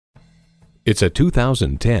It's a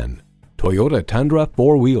 2010 Toyota Tundra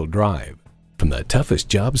 4-wheel drive. From the toughest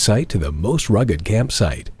job site to the most rugged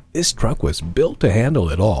campsite, this truck was built to handle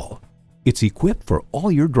it all. It's equipped for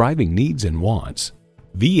all your driving needs and wants.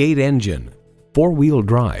 V8 engine, 4-wheel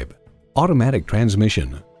drive, automatic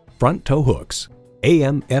transmission, front tow hooks,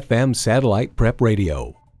 AM/FM satellite prep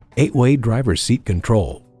radio, 8-way driver's seat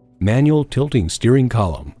control, manual tilting steering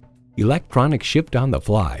column, electronic shift on the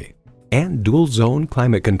fly, and dual zone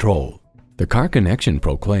climate control. The Car Connection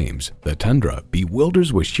proclaims the Tundra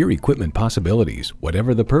bewilders with sheer equipment possibilities.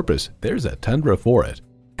 Whatever the purpose, there's a Tundra for it.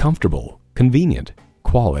 Comfortable, convenient,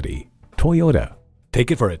 quality. Toyota. Take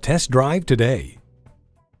it for a test drive today.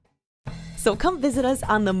 So come visit us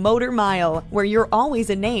on the Motor Mile, where you're always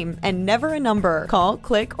a name and never a number. Call,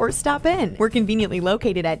 click, or stop in. We're conveniently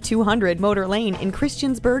located at 200 Motor Lane in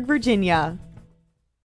Christiansburg, Virginia.